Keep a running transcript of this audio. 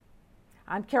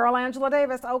I'm Carol Angela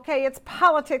Davis. Okay, it's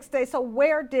Politics Day. So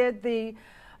where did the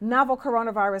novel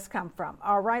coronavirus come from?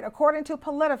 All right, according to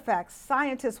PolitiFact,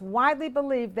 scientists widely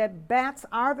believe that bats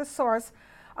are the source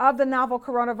of the novel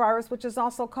coronavirus, which is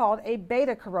also called a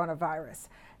beta coronavirus.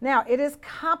 Now, it is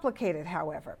complicated,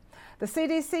 however. The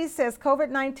CDC says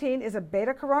COVID-19 is a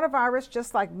beta coronavirus,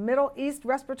 just like Middle East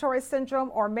Respiratory Syndrome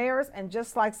or MERS, and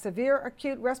just like severe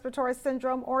acute respiratory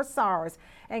syndrome or SARS.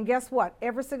 And guess what?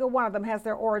 Every single one of them has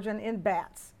their origin in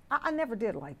bats. I never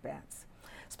did like bats.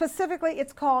 Specifically,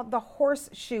 it's called the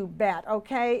horseshoe bat,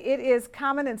 okay? It is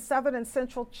common in southern and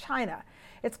central China.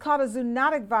 It's called a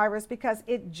zoonotic virus because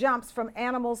it jumps from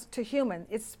animals to humans.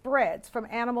 It spreads from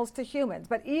animals to humans.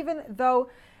 But even though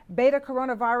beta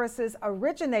coronaviruses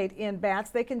originate in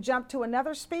bats, they can jump to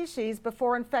another species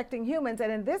before infecting humans.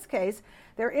 And in this case,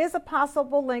 there is a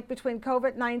possible link between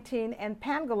COVID-19 and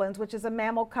pangolins, which is a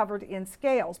mammal covered in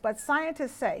scales. But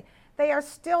scientists say they are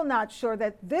still not sure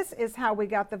that this is how we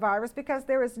got the virus because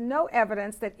there is no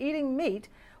evidence that eating meat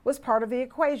was part of the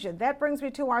equation. That brings me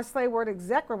to our sleigh word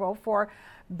execrable for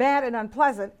bad and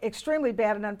unpleasant, extremely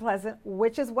bad and unpleasant,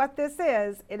 which is what this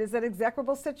is. It is an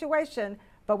execrable situation,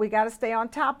 but we got to stay on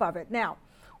top of it. Now,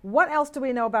 what else do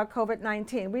we know about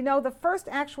COVID-19? We know the first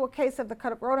actual case of the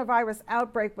coronavirus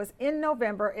outbreak was in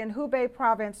November in Hubei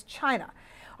province, China.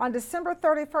 On December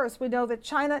 31st, we know that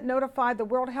China notified the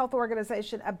World Health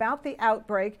Organization about the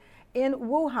outbreak in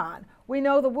Wuhan. We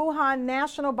know the Wuhan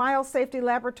National Biosafety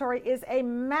Laboratory is a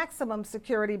maximum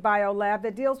security biolab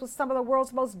that deals with some of the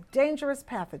world's most dangerous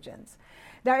pathogens.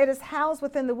 Now, it is housed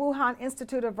within the Wuhan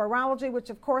Institute of Virology, which,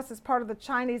 of course, is part of the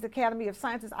Chinese Academy of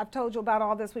Sciences. I've told you about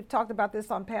all this. We've talked about this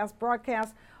on past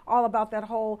broadcasts, all about that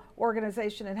whole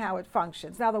organization and how it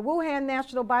functions. Now, the Wuhan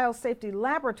National Biosafety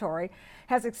Laboratory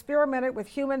has experimented with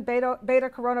human beta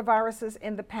coronaviruses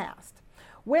in the past.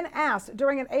 When asked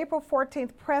during an April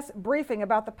 14th press briefing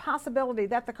about the possibility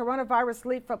that the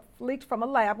coronavirus leaked from a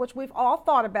lab, which we've all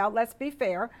thought about, let's be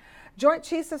fair, Joint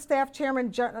Chiefs of Staff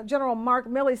Chairman General Mark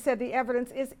Milley said the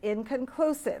evidence is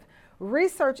inconclusive.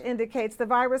 Research indicates the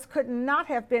virus could not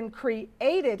have been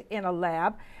created in a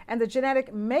lab, and the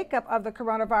genetic makeup of the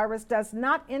coronavirus does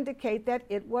not indicate that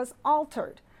it was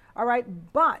altered. All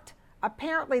right, but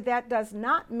apparently that does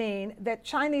not mean that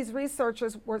Chinese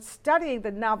researchers were studying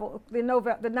the novel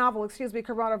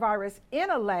coronavirus in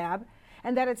a lab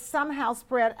and that it somehow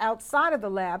spread outside of the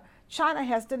lab. China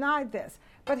has denied this.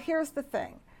 But here's the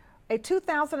thing. A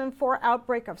 2004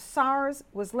 outbreak of SARS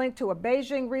was linked to a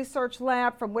Beijing research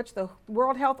lab from which the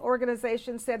World Health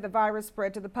Organization said the virus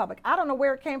spread to the public. I don't know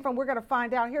where it came from. We're going to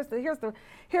find out. Here's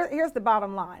the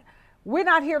bottom line. We're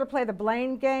not here to play the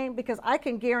blame game because I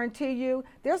can guarantee you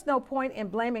there's no point in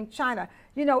blaming China.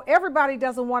 You know, everybody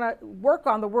doesn't want to work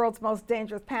on the world's most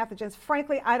dangerous pathogens.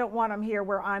 Frankly, I don't want them here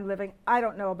where I'm living. I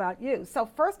don't know about you. So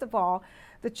first of all,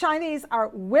 the Chinese are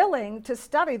willing to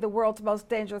study the world's most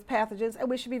dangerous pathogens, and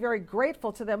we should be very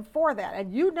grateful to them for that.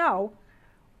 And you know,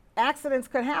 accidents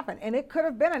could happen, and it could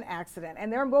have been an accident.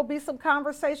 And there will be some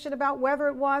conversation about whether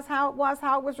it was, how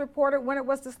it was reported, when it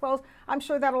was disclosed. I'm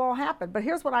sure that'll all happen. But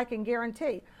here's what I can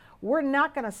guarantee. We're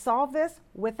not going to solve this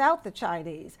without the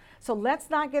Chinese. So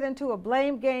let's not get into a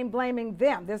blame game blaming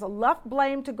them. There's enough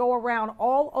blame to go around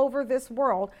all over this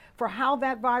world for how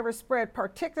that virus spread,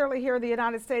 particularly here in the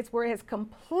United States, where it is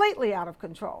completely out of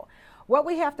control. What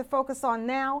we have to focus on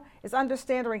now is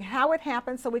understanding how it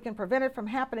happened so we can prevent it from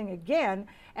happening again,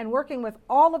 and working with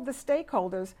all of the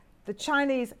stakeholders, the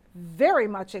Chinese very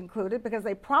much included, because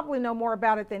they probably know more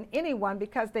about it than anyone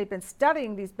because they've been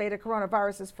studying these beta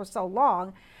coronaviruses for so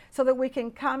long, so that we can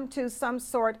come to some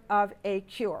sort of a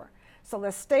cure. So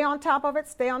let's stay on top of it,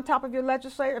 stay on top of your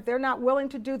legislator. If they're not willing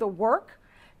to do the work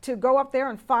to go up there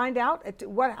and find out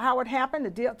how it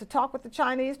happened, to talk with the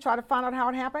Chinese, try to find out how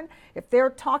it happened. If they're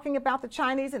talking about the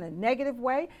Chinese in a negative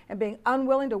way and being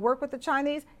unwilling to work with the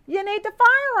Chinese, you need to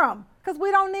fire them, because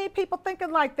we don't need people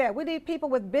thinking like that. We need people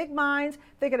with big minds,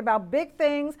 thinking about big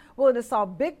things, willing to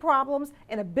solve big problems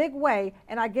in a big way,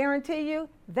 and I guarantee you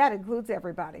that includes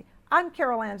everybody. I'm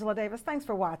Carol Angela Davis. Thanks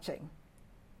for watching.